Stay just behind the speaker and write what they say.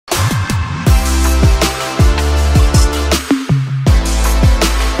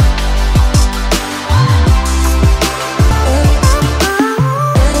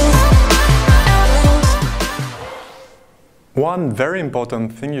One very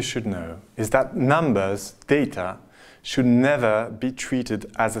important thing you should know is that numbers, data, should never be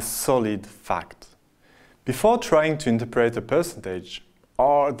treated as a solid fact. Before trying to interpret a percentage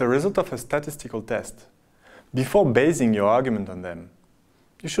or the result of a statistical test, before basing your argument on them,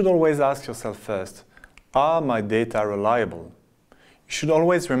 you should always ask yourself first, are my data reliable? You should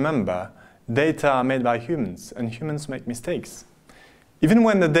always remember, data are made by humans, and humans make mistakes. Even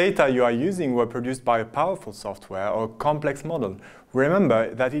when the data you are using were produced by a powerful software or a complex model,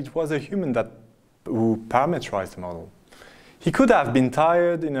 remember that it was a human who parameterized the model. He could have been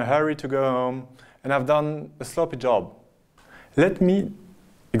tired, in a hurry to go home, and have done a sloppy job. Let me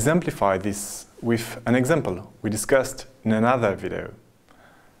exemplify this with an example we discussed in another video,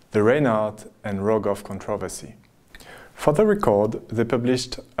 the Reinhardt and Rogoff controversy. For the record, they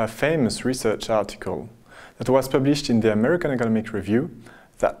published a famous research article that was published in the American Economic Review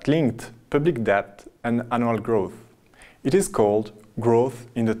that linked public debt and annual growth. It is called Growth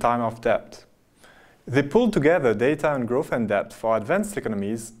in the Time of Debt. They pulled together data on growth and debt for advanced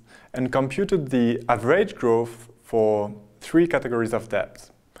economies and computed the average growth for 3 categories of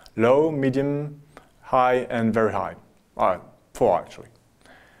debt: low, medium, high, and very high. 4 actually.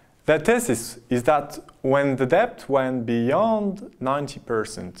 Their thesis is that when the debt went beyond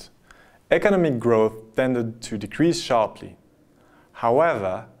 90%, economic growth tended to decrease sharply.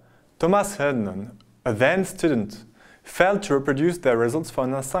 However, Thomas Herdman, a then student, failed to reproduce their results for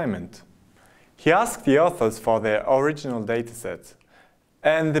an assignment. He asked the authors for their original dataset,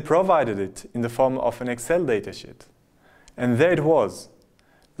 and they provided it in the form of an Excel datasheet. And there it was.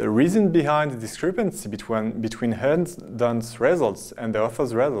 The reason behind the discrepancy between Herdman's results and the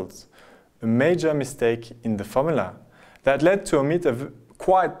author's results, a major mistake in the formula that led to omit a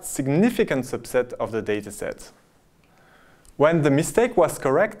quite significant subset of the dataset. When the mistake was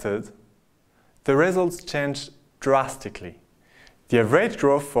corrected, the results changed drastically. The average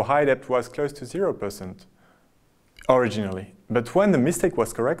growth for high debt was close to 0% originally, but when the mistake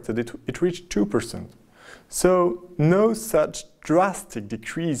was corrected, it reached 2%. So no such drastic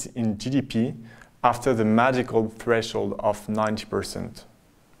decrease in GDP after the magical threshold of 90%.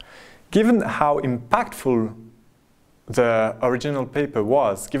 Given how impactful the original paper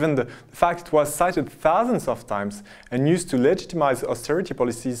was, given the fact it was cited thousands of times and used to legitimize austerity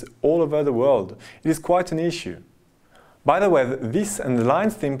policies all over the world, it is quite an issue. By the way, this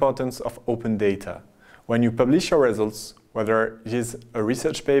underlines the importance of open data. When you publish your results, whether it is a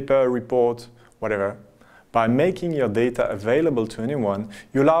research paper, a report, whatever, by making your data available to anyone,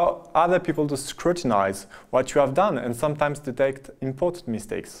 you allow other people to scrutinize what you have done and sometimes detect important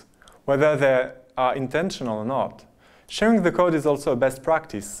mistakes, whether they are intentional or not. Sharing the code is also a best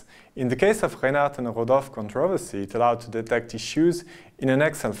practice. In the case of Reinhardt and Rogoff controversy, it allowed to detect issues in an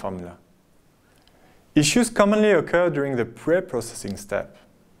Excel formula. Issues commonly occur during the pre-processing step.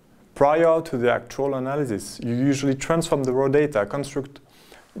 Prior to the actual analysis, you usually transform the raw data, construct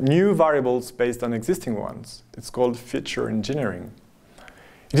new variables based on existing ones. It's called feature engineering.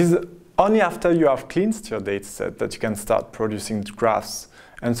 It is only after you have cleansed your dataset that you can start producing graphs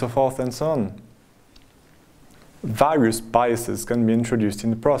and so forth and so on. Various biases can be introduced in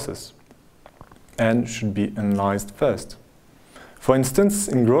the process and should be analyzed first. For instance,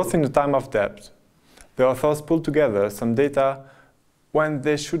 in Growth in the Time of Debt, the authors pulled together some data when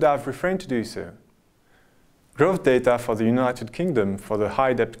they should have refrained to do so. Growth data for the United Kingdom for the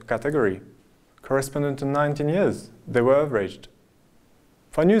high debt category corresponded to 19 years. They were averaged.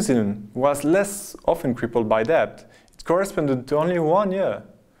 For New Zealand, who was less often crippled by debt, it corresponded to only 1 year,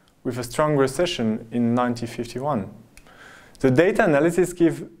 with a strong recession in 1951. The data analysis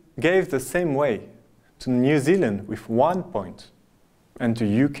gave the same way to New Zealand with 1 point and to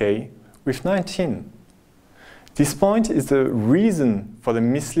UK with 19. This point is the reason for the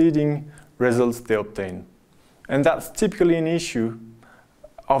misleading results they obtain. And that's typically an issue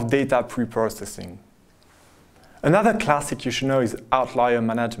of data pre-processing. Another classic you should know is outlier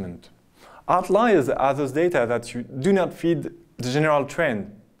management. Outliers are those data that you do not feed the general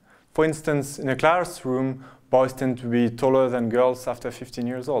trend. For instance, in a classroom, boys tend to be taller than girls after 15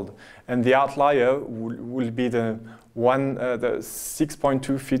 years old. And the outlier will be the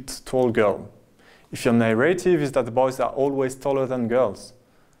 6.2 feet tall girl. If your narrative is that the boys are always taller than girls,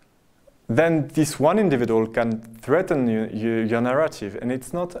 then this one individual can threaten your narrative. And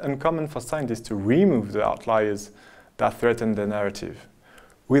it's not uncommon for scientists to remove the outliers that threaten the narrative,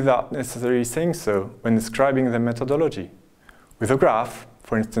 without necessarily saying so when describing the methodology. With a graph,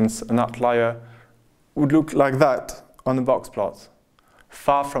 for instance, an outlier would look like that on a box plot,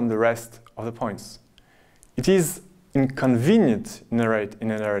 far from the rest of the points. It is inconvenient in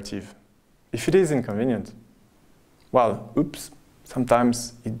a narrative, if it is inconvenient. well, oops,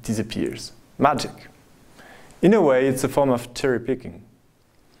 sometimes it disappears. Magic. In a way, it's a form of cherry picking.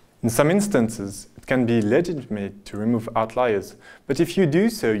 In some instances, it can be legitimate to remove outliers, but if you do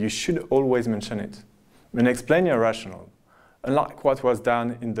so, you should always mention it and explain your rationale, unlike what was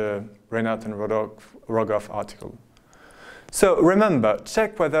done in the Reinert and Rogoff article. So remember,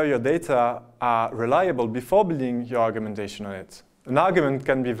 check whether your data are reliable before building your argumentation on it. An argument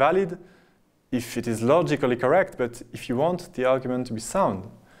can be valid if it is logically correct, but if you want the argument to be sound,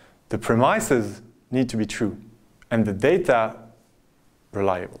 the premises need to be true and the data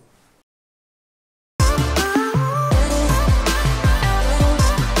reliable.